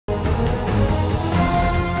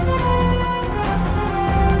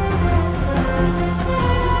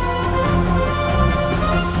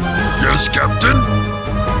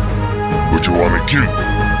wanna kill?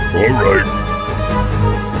 Alright.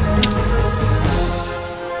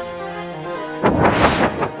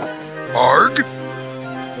 Arg?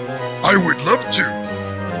 I would love to.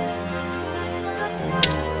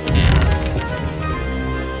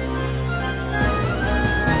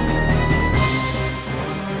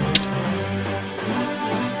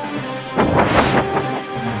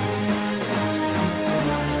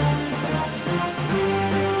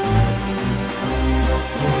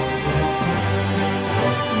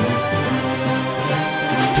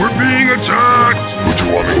 We're being attacked! Would you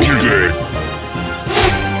want to kill it?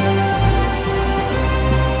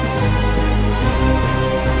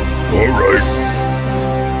 Alright.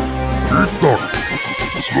 Eat that.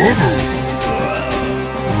 Swallow.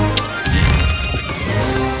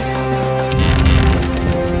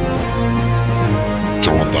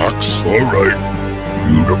 John Dax. Alright.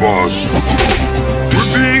 You the boss. We're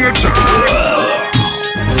being attacked!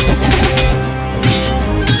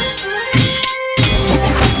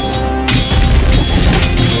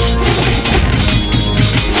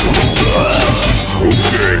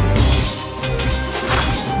 Okay.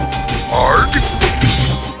 Arg?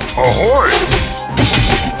 Ahoy!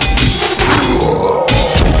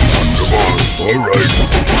 Come on, alright.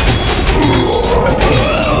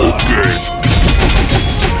 Okay.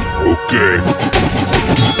 Okay.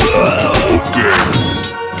 Okay.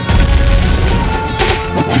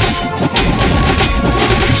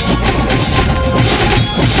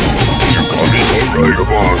 You got me, alright, the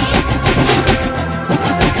boss.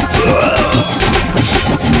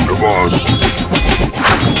 The boss.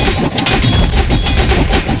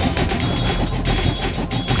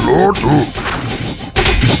 Lord Hook.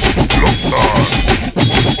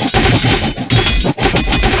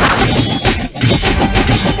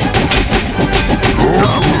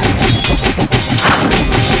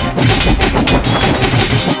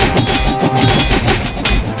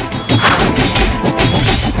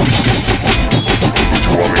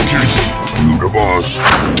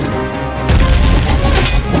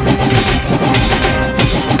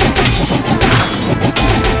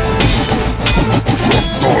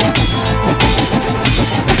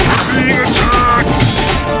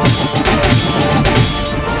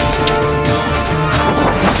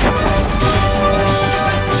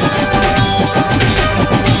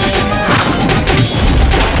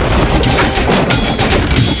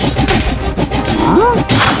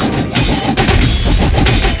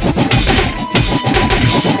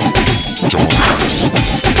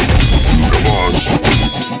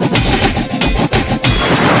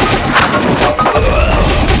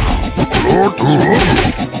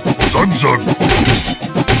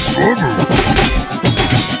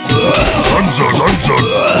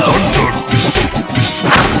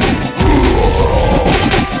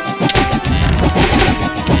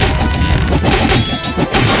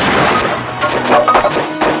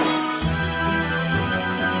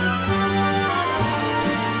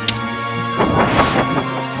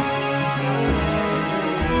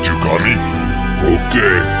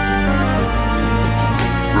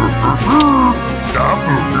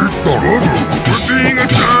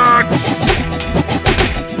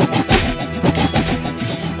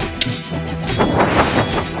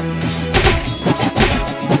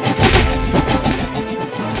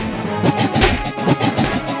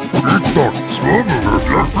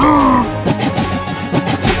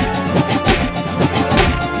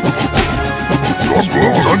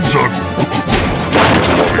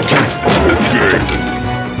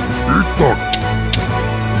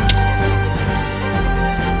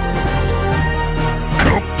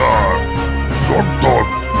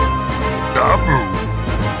 Lockdown.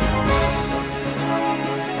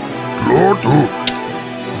 Lord Hook.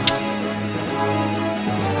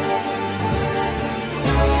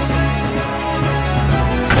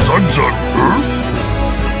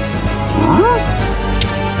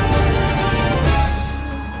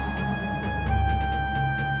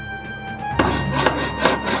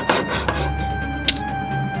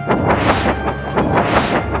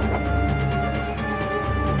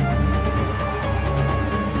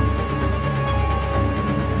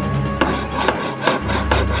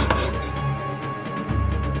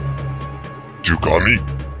 Which one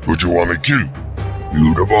to kill? You the boss. Who'd you want to kill?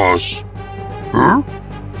 You the boss. Huh?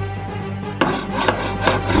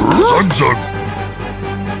 Sun.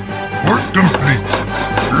 Work complete.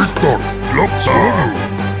 Eat that. Flop down.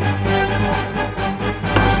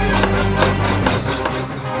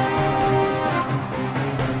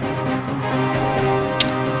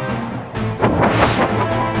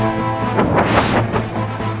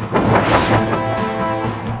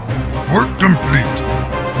 Work complete.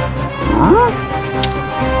 Huh?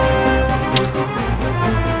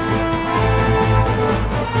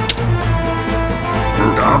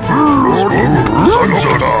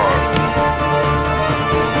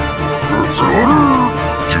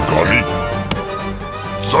 Chugami.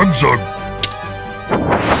 Sansan.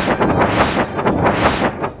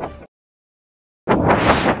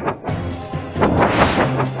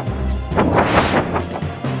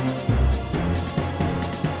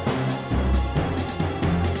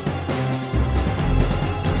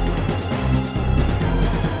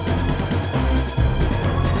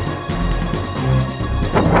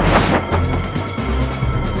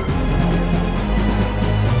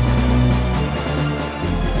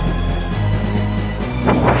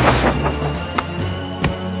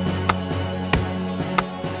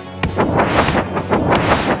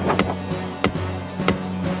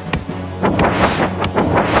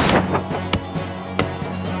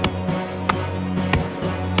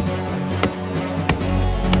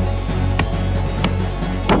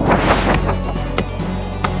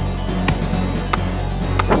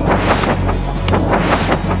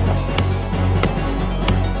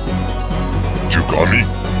 Chugami.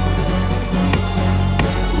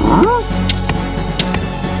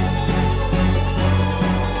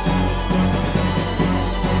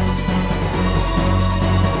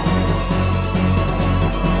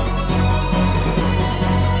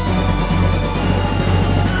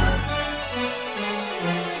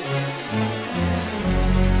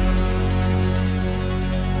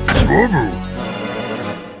 Babu.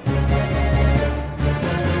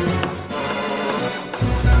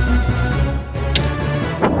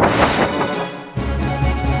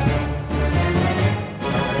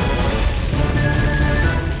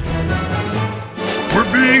 We're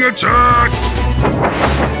being attacked!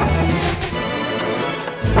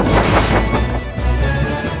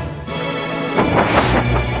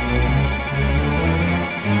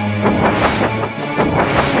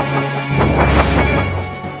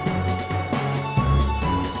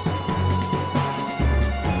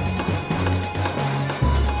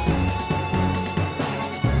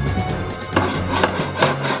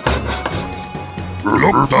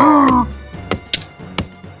 Lockdown!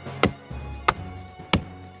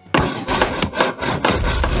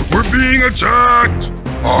 We're being attacked!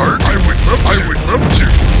 Art, I would love to.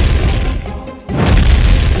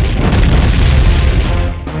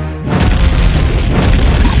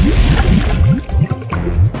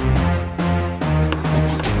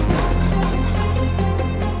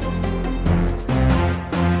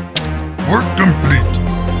 Work complete.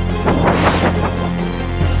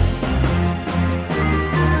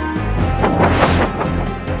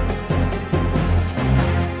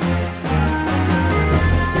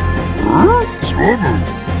 Swobu.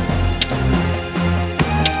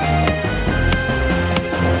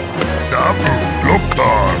 Dabu,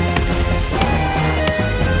 Loktar.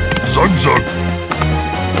 Zugzug.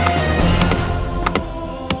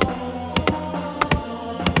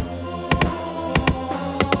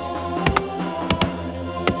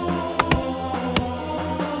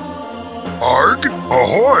 Arg,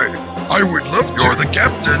 ahoy! I would love to. You're the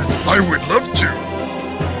captain. I would love to.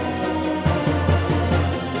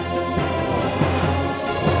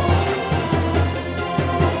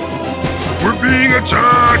 We're being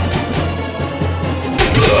attacked!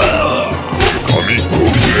 Kami,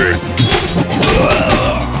 okay.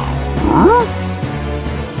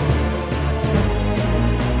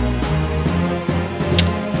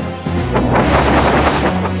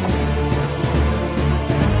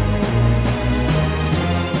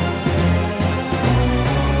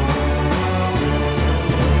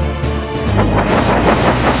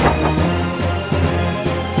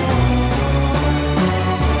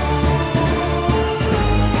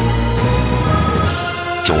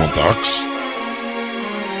 Dax.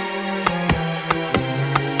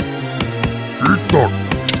 Itak.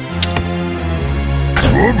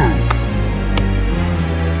 Swobu.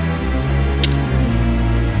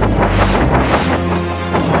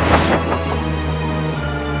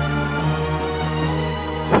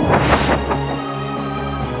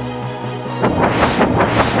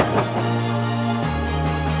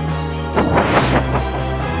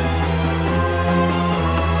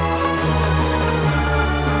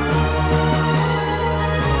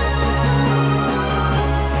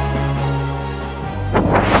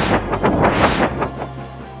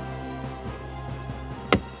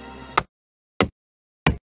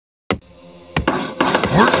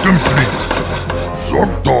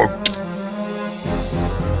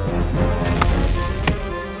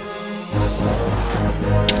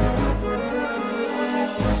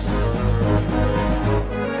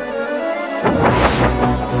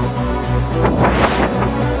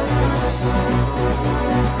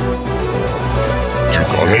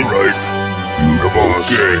 You're the boss.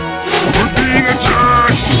 Okay. We're being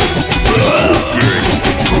attacked! Okay.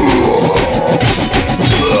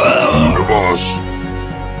 You're the boss.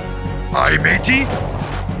 Aye, matey.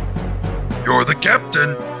 You're the captain.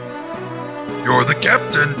 You're the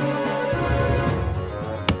captain.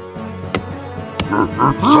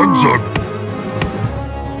 Zug.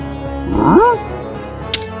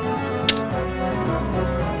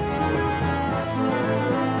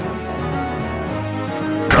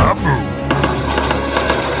 Kabu.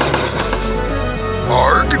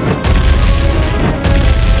 Arg.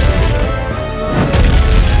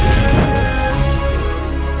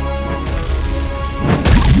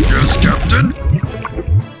 Yes, Captain.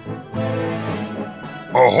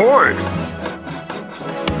 Ahoy!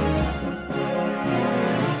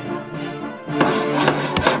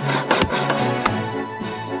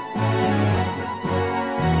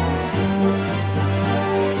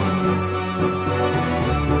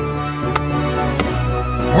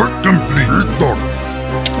 Work complete. Done.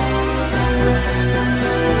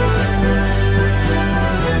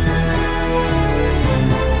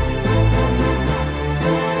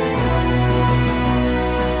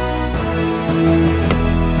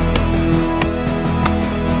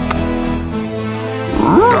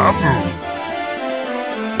 Kabu.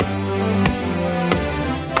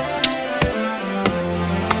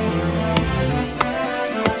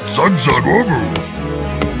 Zug. Over.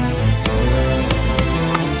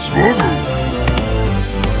 Swobu.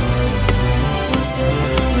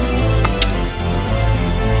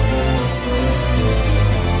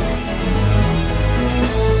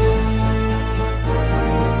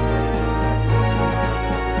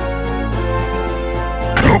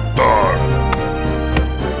 Loktar.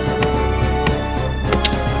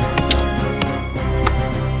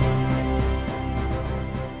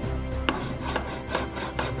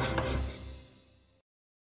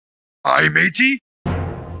 Aye, matey.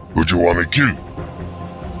 Who do you want me to kill?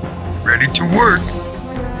 Ready to work.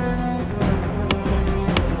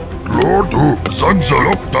 Lord Hook. Zanza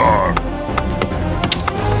Loktar.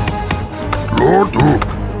 Lord Hook.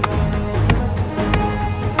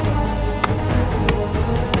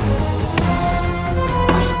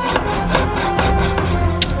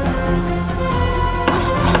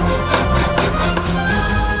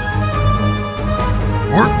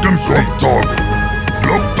 Work them Loktar.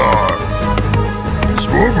 Loktar.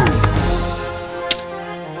 Swobu.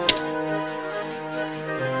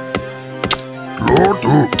 Lord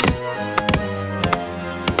Hook.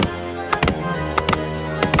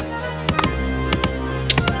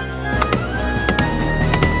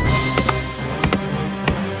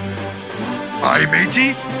 Aye,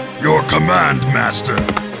 matey. Your command, master.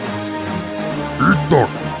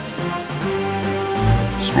 Itok.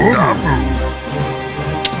 Swobu. Kabu.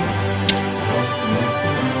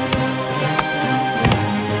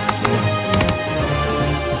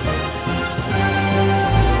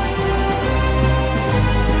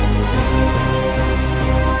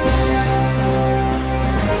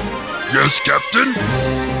 Yes, Captain.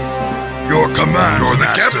 Your command, You're the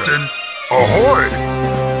master. captain. Ahoy!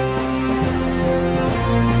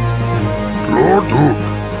 Lord Hook.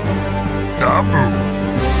 Kabu.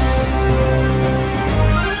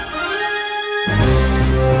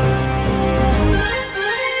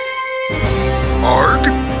 Arg?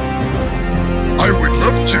 I would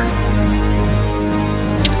love to.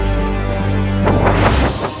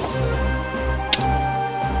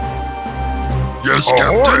 Yes,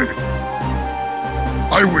 Captain.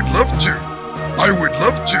 I would love to. I would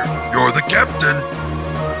love to. You're the captain.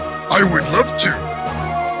 I would love to.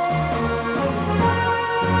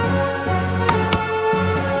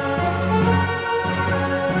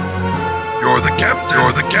 You're the captain.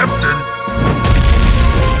 You're the captain.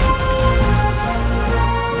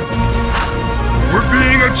 We're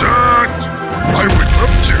being attacked. I would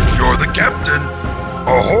love to. You're the captain.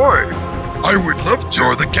 Ahoy. I would love to.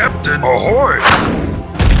 You're the captain. Ahoy.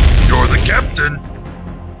 You're the captain.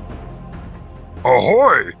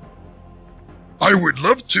 Ahoy! I would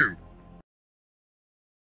love to.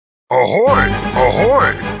 Ahoy!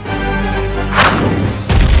 Ahoy!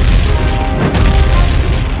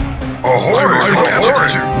 Ahoy! I would love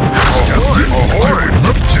to. Yes, Captain. Ahoy! I would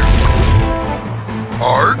love to.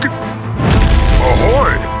 Arg!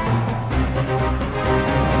 Ahoy!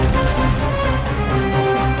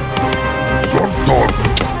 Zogdog.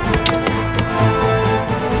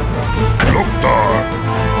 Loktar.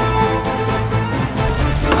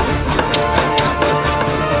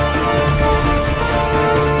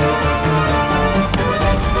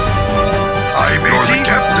 You're the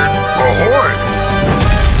captain. Ahoy!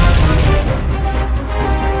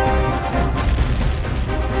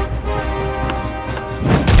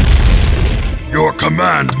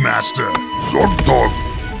 Command Master. Zogdog.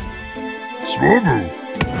 Swobu.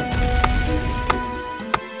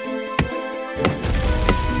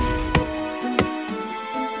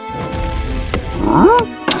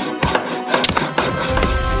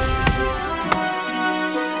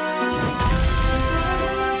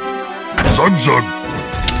 Zug.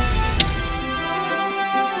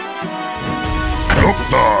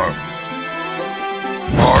 Doktar.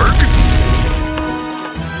 Arg.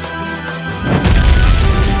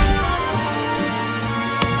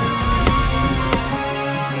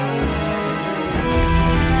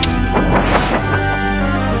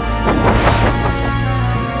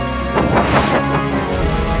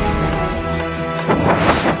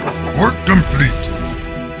 Work complete.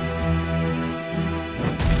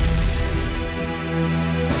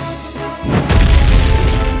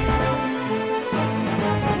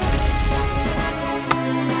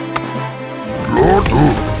 Lord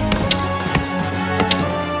Hook.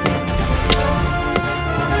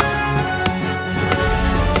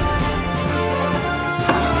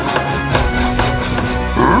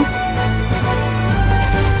 Huh?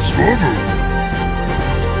 Swobu.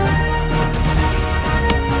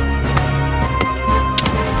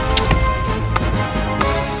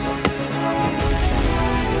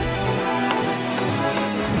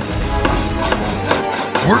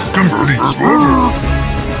 Work complete. Swobu.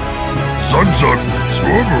 Zug.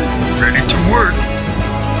 Swobu. Ready to work.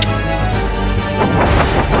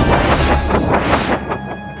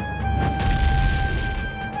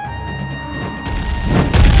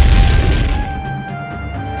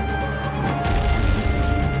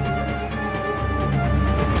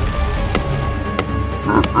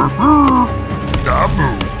 Dabu.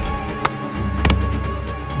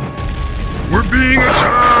 We're being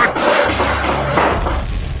attacked.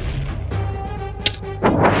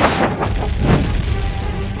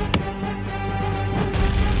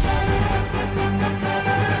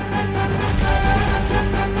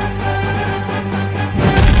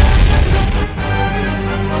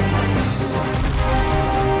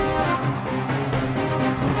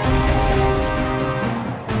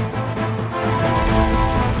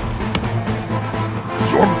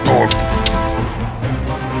 Zogdog.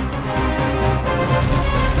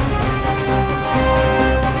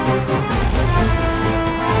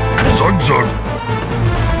 Zug.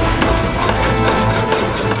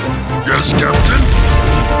 Yes, Captain.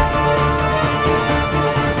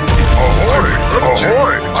 Ahoy.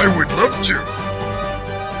 Ahoy! I would love to.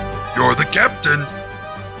 You're the captain.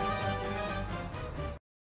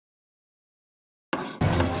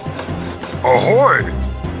 Ahoy.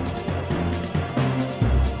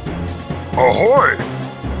 Ahoy.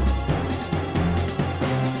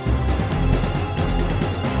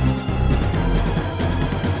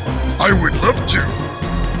 I would love to.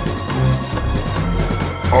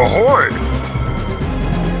 Ahoy.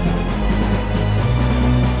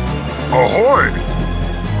 Ahoy.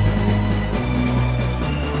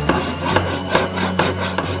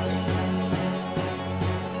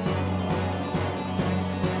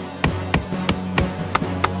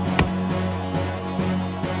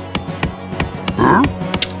 Huh?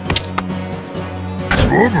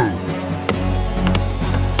 Swobu.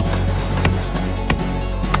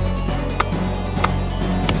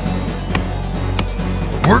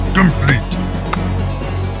 Work complete.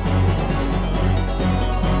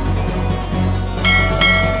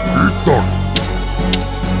 Done.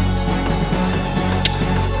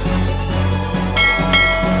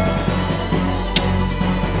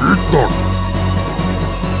 Done.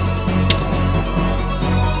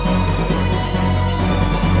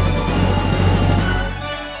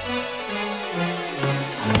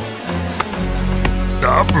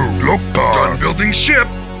 Dabu. Loktar. Done building ship.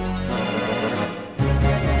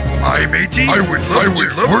 Aye, matey. I would love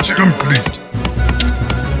to. Work complete.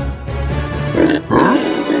 Huh?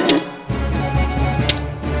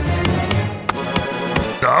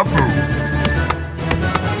 Dabu.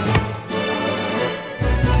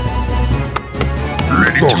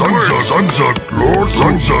 Ready to work. Zug. Lord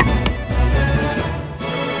Zug.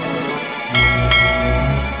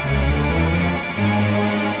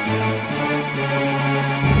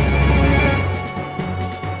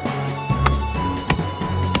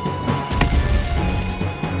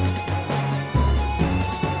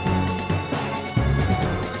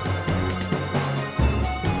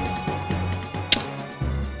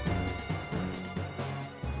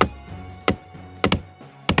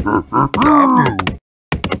 Dabu.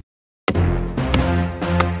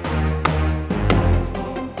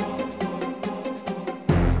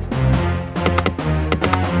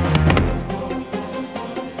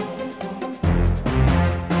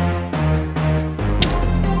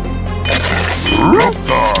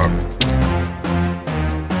 Loktar.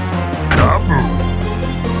 Dabu.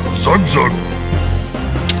 Zugzug.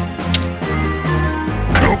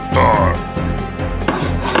 Loktar.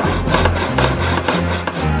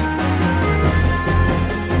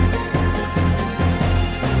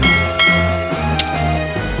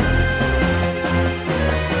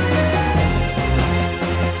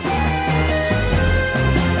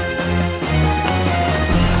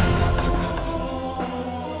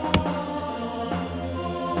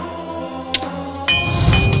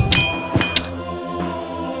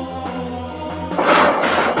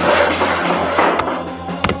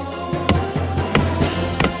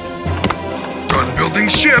 Building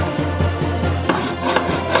ship.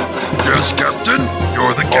 Yes, Captain.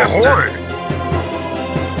 You're the captain. Ahoy.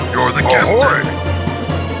 You're the captain.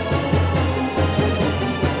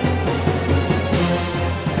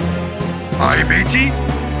 Aye, matey.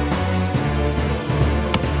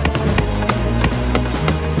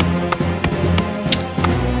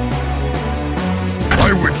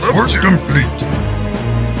 I would love Work to. Complete.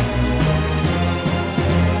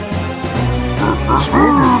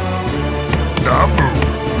 Dabu.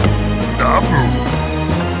 Dabu.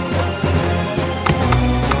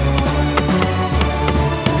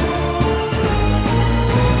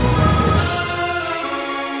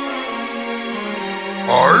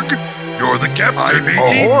 Arg, you're the captain,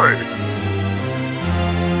 matey. Ahoy.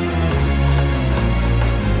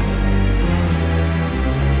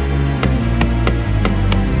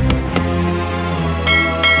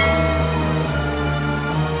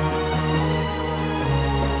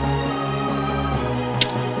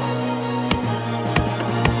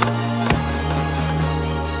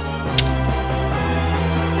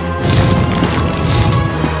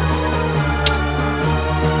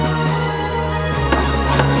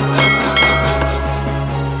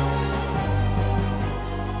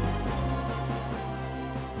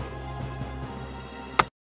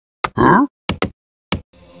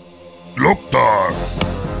 Loktar.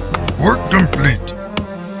 Work complete.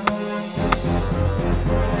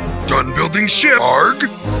 Done building ship. Arg.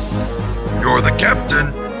 You're the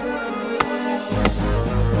captain.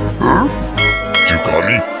 Huh?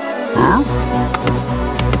 Chukami? Huh?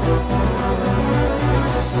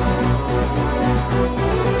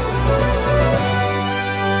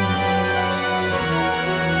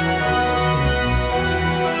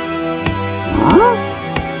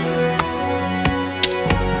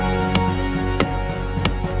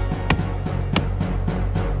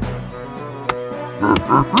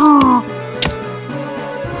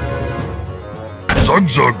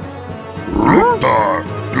 Zugzug. Loktar.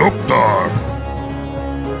 Loktar.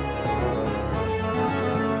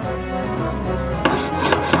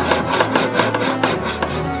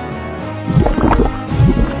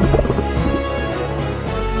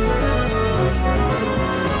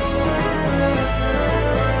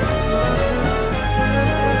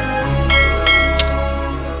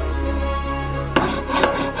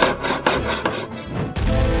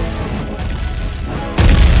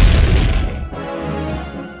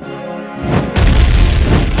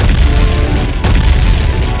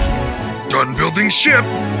 Done building ship.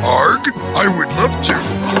 Arg, I would love to.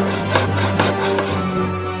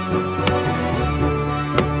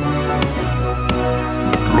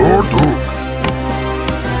 Lord Hook.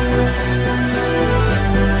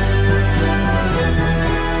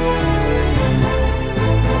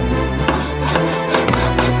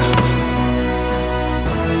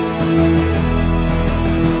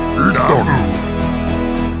 Dabu.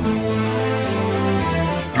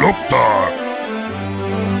 Loktar.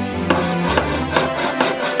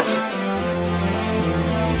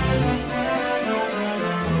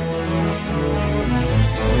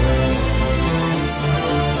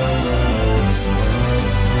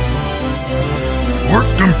 Work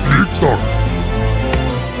complete, Doc.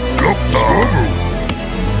 Loktar.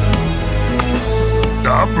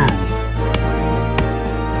 Dabu.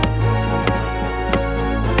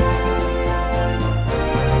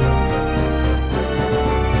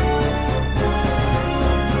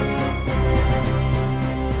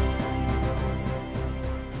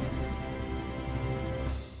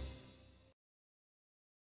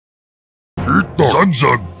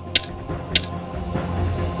 Zugzug.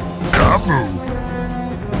 Dabu.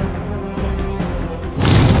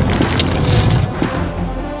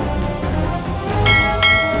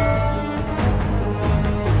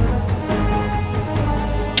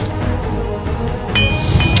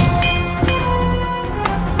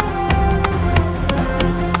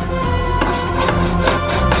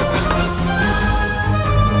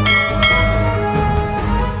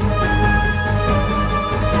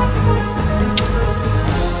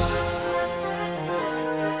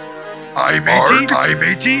 Aye, matey. Aye,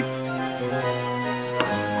 matey.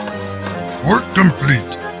 Work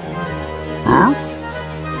complete. Huh?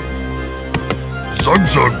 Zug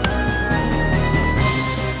zug.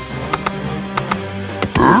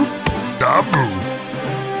 Huh? Dabu.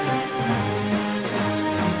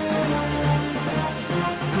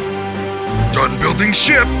 Done building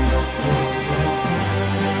ship.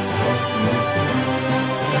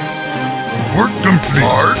 Work complete.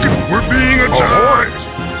 Arg, we're being attacked.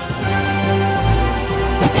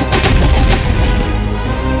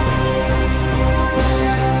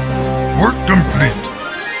 Work complete.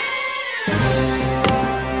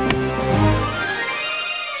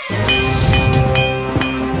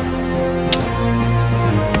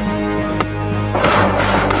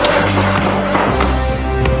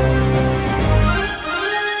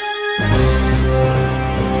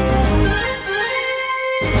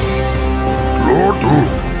 Lordo,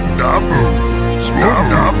 Dabu,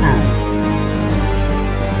 Dabu.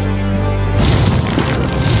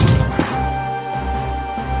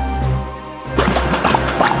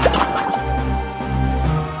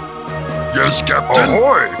 Yes, Captain.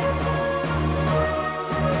 Ahoy!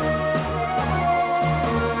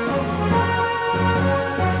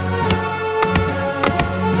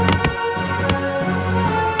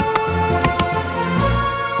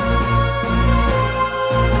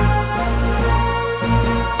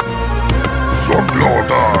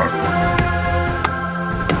 Subloader!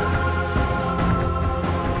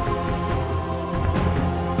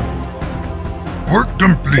 Work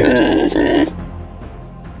complete.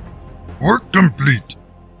 Work complete.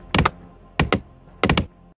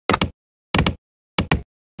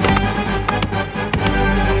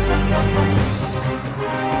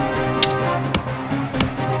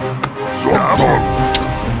 Bravo.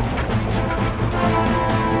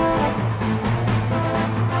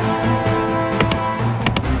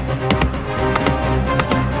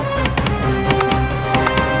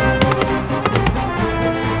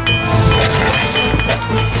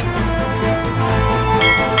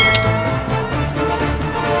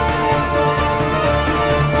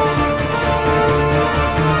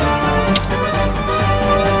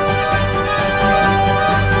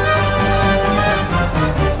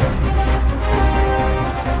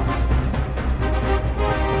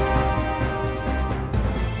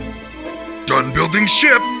 Done building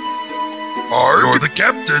ship. Arg, you're the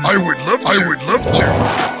captain. I would love to. I would love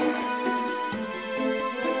to.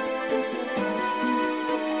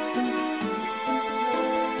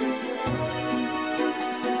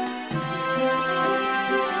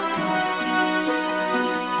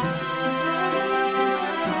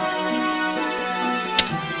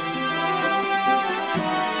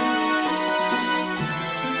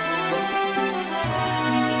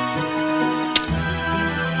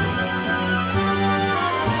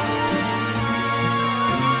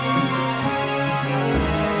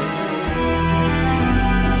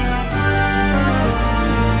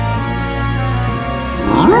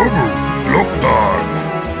 Lockdown.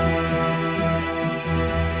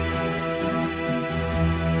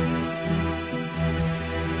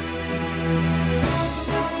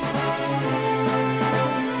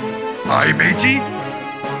 Aye, matey.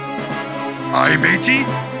 Aye, matey.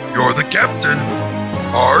 You're the captain.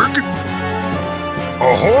 Arg.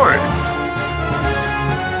 Ahoy.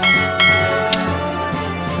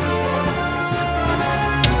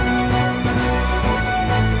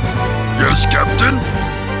 Yes, Captain.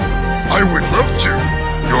 I would love to.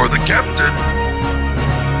 You're the captain.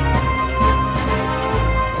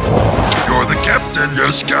 You're the captain.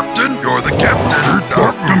 Yes, Captain. You're the captain.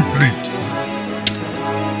 Work complete.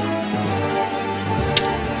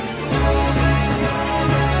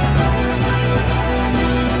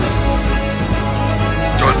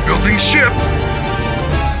 Done building ship.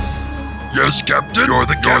 Yes, Captain. You're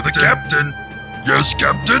the captain. Yes,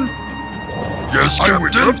 Captain. Yes, Captain. I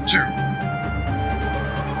would love to.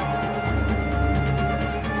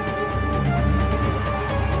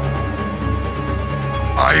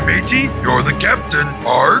 Aye, matey, you're the captain.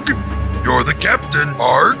 Arg, you're the captain.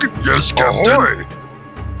 Arg, yes, Captain. Ahoy.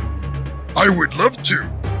 I would love to.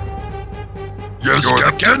 Yes, you're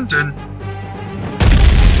Captain. The captain.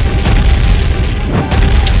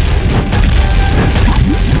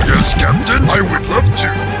 Yes, Captain. I would love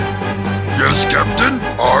to. Yes, Captain.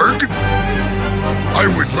 Arg. I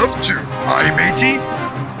would love to. Aye, matey.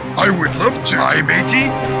 I would love to. Aye, matey.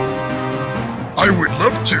 I would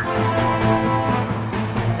love to.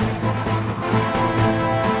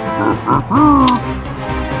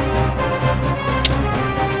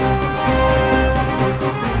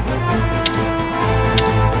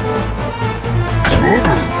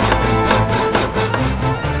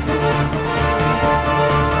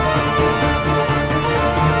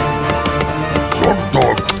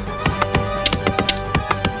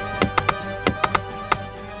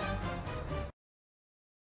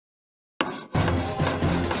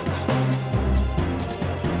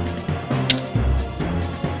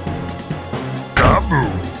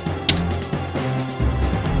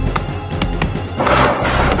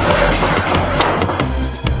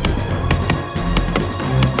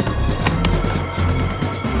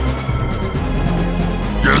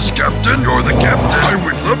 Captain. You're the captain. I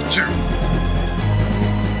would love to.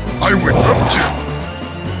 I would love to.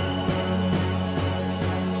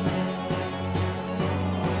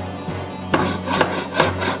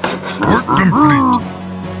 Work complete.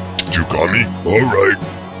 Chukami? Alright.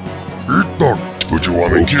 Eat Would you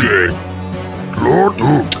want me to? Lord,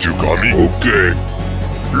 Chukami? Okay.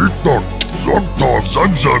 Eat Zog,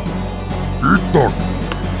 Zug, Zug. Eat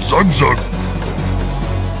Zug, Zug.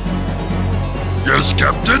 Yes,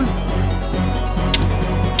 Captain.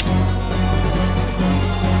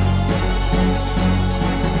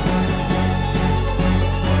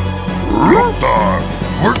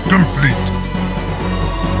 Work complete.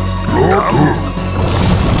 Lord,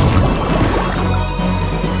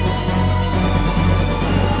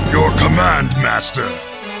 Your command, Master.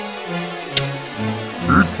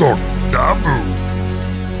 Eat Dabu.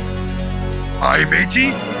 Aye,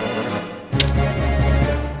 matey.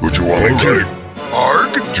 Would you want me to?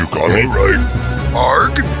 Arg. Chukami? Right.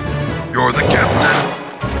 Arg. You're the captain.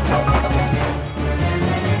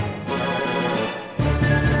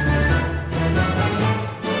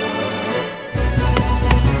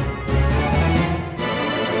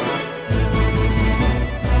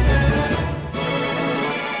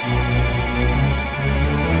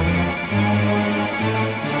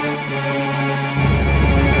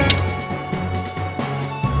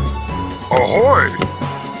 Ahoy!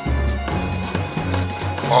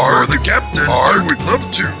 Are the captain? I would love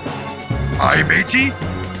to. Aye, matey.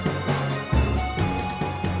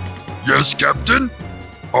 Yes, Captain.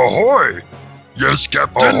 Ahoy! Yes,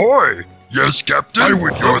 Captain. Ahoy! Yes, Captain. I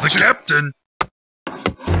would. You're the captain.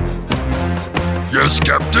 Yes,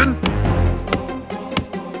 Captain.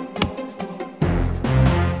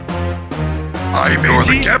 Aye, matey. You're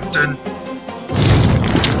the captain.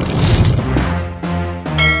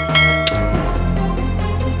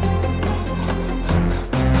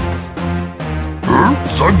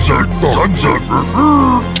 Zug, zug, zug, zug.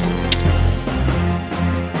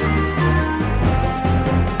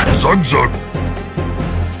 Zug, zug.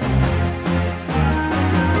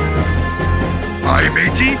 Aye,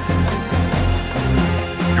 matey.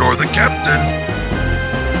 You're the captain.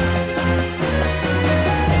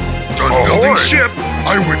 Just building ship.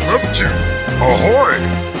 I would love to. Ahoy.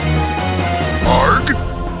 Arg.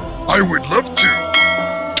 I would love to.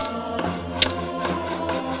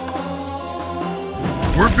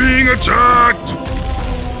 We're being attacked!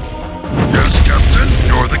 Yes, Captain.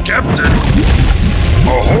 You're the captain.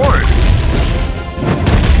 Ahoy!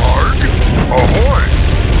 Arg! Ahoy!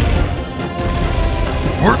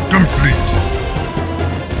 Work complete.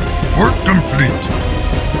 Work complete.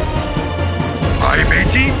 Aye,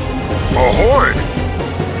 matey. Ahoy!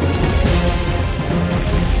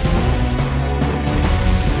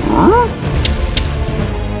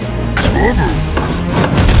 Swooboo!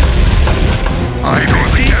 I know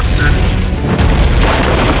the captain.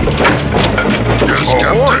 Yes,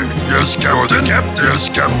 Captain. Yes, Captain. Yes,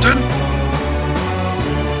 Captain.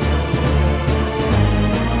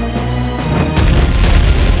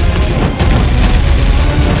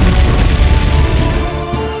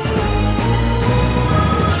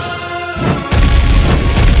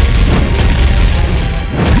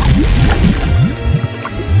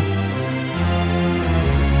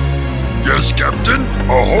 Yes, Captain.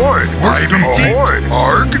 Ahoy! Aye, matey. Ahoy!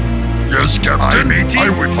 Arg! Yes, Captain. Aye, matey. I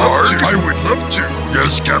would love to. I would love to.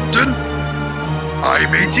 Yes, Captain. Aye,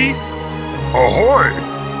 matey. Ahoy!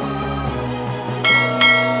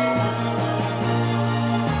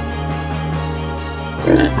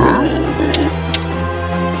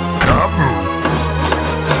 Dabu.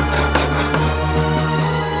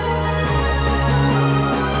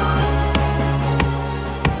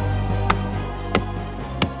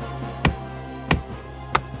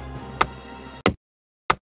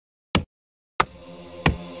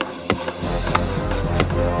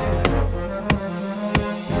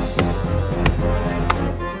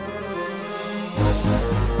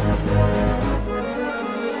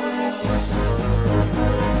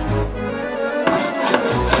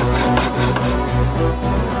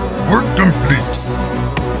 Work complete.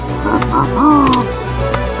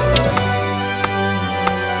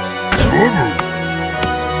 Swooboo.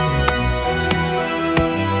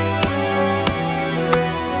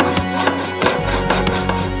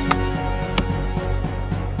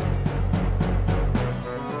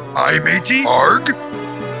 Aye, matey. Arg.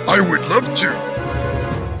 I would love to.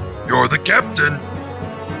 You're the captain.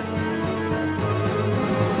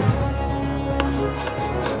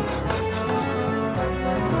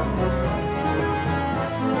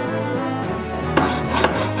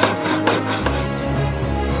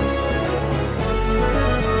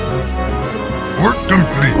 Work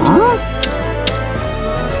complete.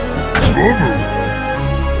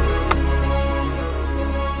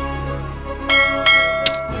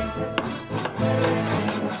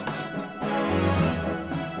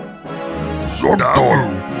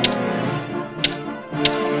 Zordon.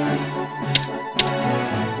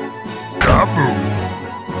 Dabu.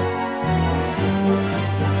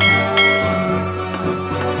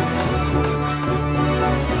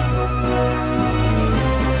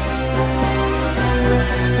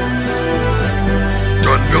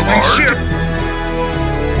 Done building ship.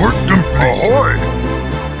 Work complete. Ahoy!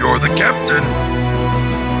 You're the captain.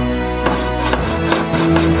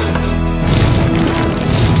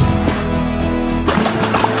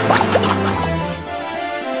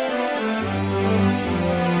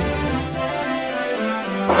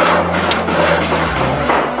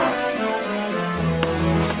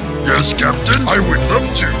 Yes, Captain, I would love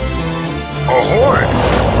to. Ahoy!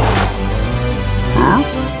 Huh?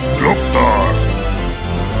 Lupta.